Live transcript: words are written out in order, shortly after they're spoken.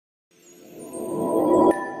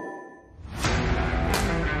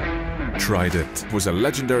Trident was a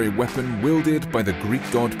legendary weapon wielded by the Greek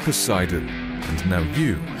god Poseidon, and now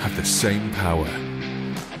you have the same power.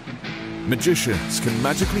 Magicians can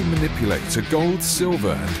magically manipulate a gold,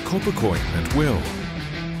 silver and copper coin at will.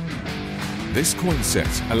 This coin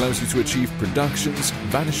set allows you to achieve productions,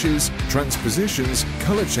 vanishes, transpositions,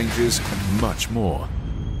 color changes and much more.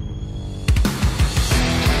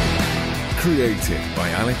 Created by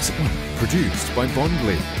Alex, produced by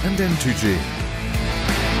Bondly and N2G.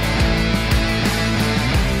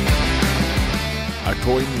 A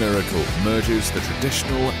coin miracle merges the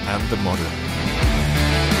traditional and the modern.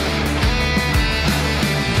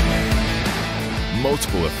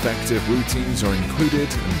 Multiple effective routines are included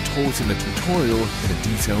and taught in the tutorial in a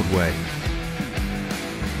detailed way.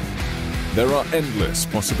 There are endless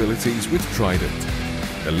possibilities with Trident.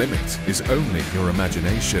 The limit is only your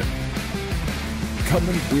imagination. Come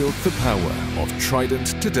and wield the power of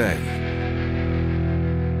Trident today.